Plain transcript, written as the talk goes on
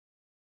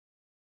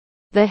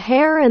The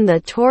Hare and the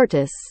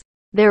Tortoise.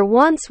 There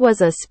once was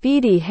a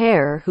speedy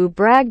hare who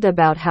bragged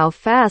about how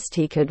fast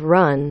he could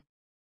run.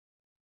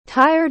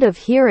 Tired of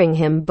hearing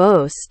him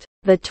boast,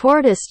 the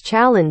tortoise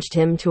challenged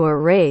him to a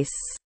race.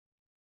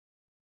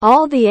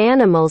 All the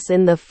animals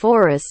in the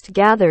forest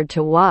gathered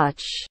to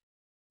watch.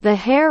 The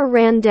hare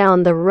ran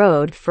down the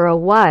road for a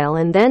while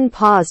and then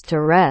paused to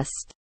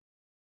rest.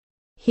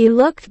 He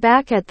looked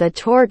back at the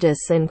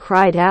tortoise and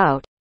cried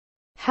out,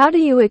 "How do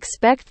you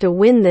expect to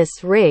win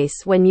this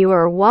race when you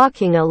are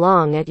walking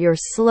along at your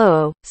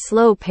slow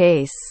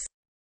pace?"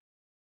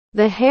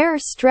 The hare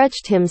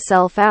stretched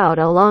himself out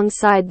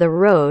alongside the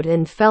road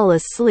and fell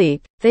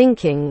asleep,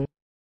 thinking,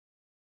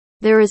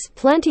 "There is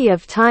plenty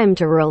of time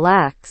to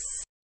relax."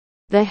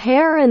 The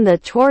Hare and the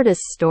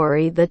Tortoise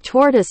story. The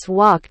tortoise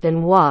walked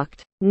and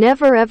walked,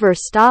 never ever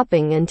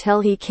stopping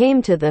until he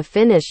came to the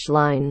finish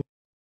line.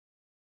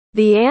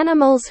 The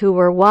animals who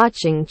were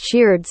watching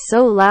cheered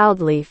so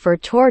loudly for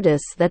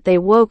Tortoise that they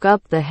woke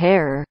up the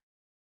hare.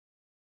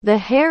 The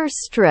hare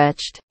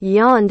stretched,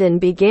 yawned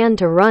and began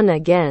to run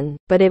again,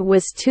 but it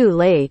was too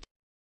late.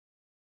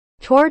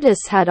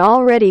 Tortoise had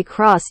already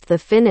crossed the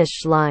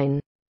finish line.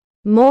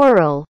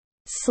 Moral: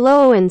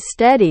 slow and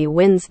steady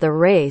wins the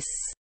race.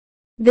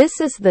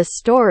 This is the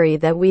story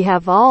that we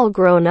have all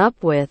grown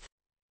up with.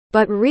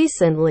 But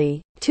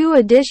recently, 2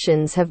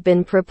 additions have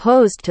been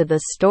proposed to the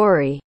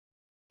story.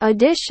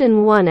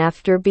 Addition 1: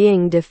 after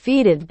being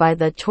defeated by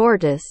the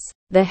tortoise,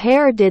 the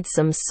hare did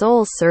some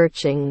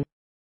soul-searching.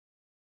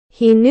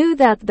 He knew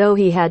that though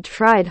he had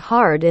tried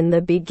hard in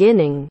the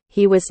beginning,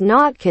 he was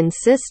not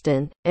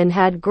consistent, and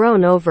had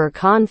grown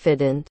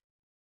overconfident.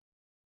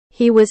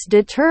 He was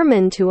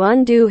determined to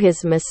undo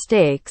his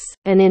mistakes,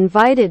 and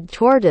invited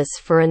Tortoise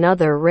for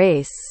another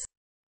race.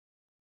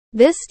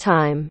 This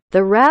time,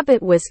 the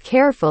rabbit was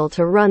careful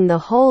to run the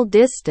whole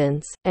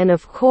distance, and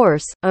of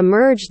course,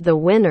 emerged the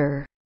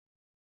winner.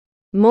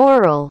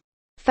 Moral: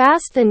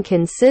 fast and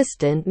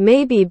consistent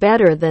may be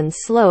better than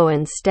slow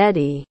and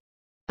steady.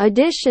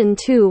 Addition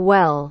 2: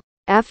 well,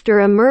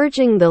 after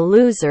emerging the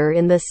loser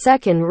in the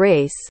second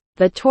race,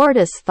 the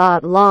tortoise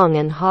thought long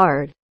and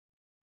hard.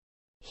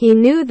 He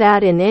knew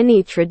that in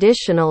any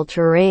traditional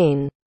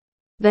terrain,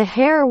 the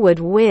hare would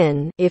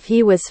win if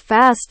he was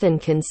fast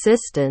and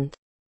consistent.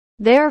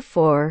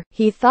 Therefore,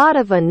 he thought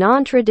of a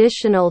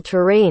non-traditional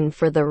terrain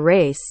for the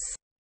race.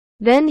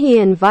 Then he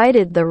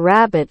invited the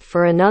rabbit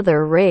for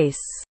another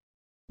race.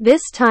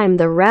 This time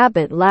the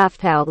rabbit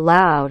laughed out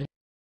loud,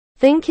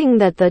 thinking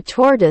that the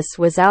tortoise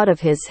was out of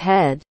his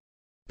head.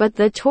 But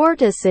the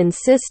tortoise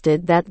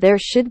insisted that there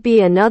should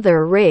be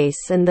another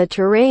race and the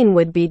terrain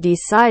would be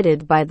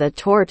decided by the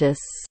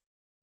tortoise.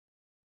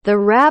 The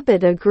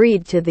rabbit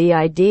agreed to the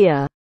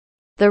idea.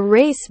 The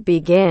race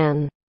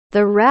began.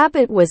 The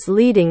rabbit was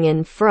leading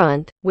in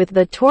front, with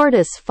the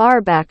tortoise far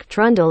back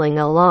trundling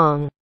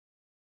along.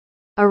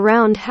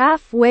 Around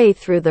halfway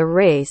through the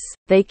race,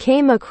 they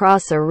came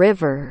across a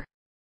river.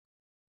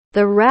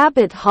 The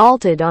rabbit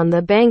halted on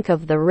the bank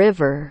of the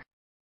river,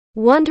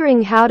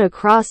 wondering how to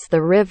cross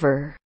the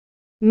river.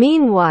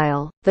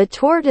 Meanwhile, the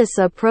tortoise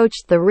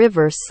approached the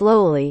river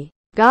slowly,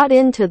 got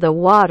into the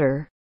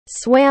water,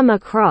 swam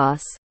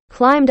across,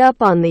 climbed up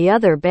on the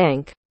other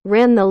bank,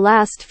 ran the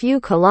last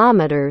few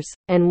kilometers,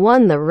 and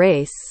won the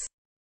race.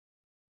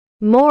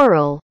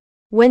 Moral: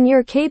 when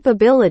your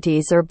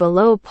capabilities are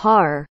below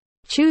par,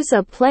 choose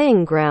a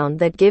playing ground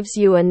that gives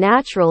you a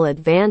natural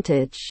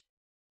advantage.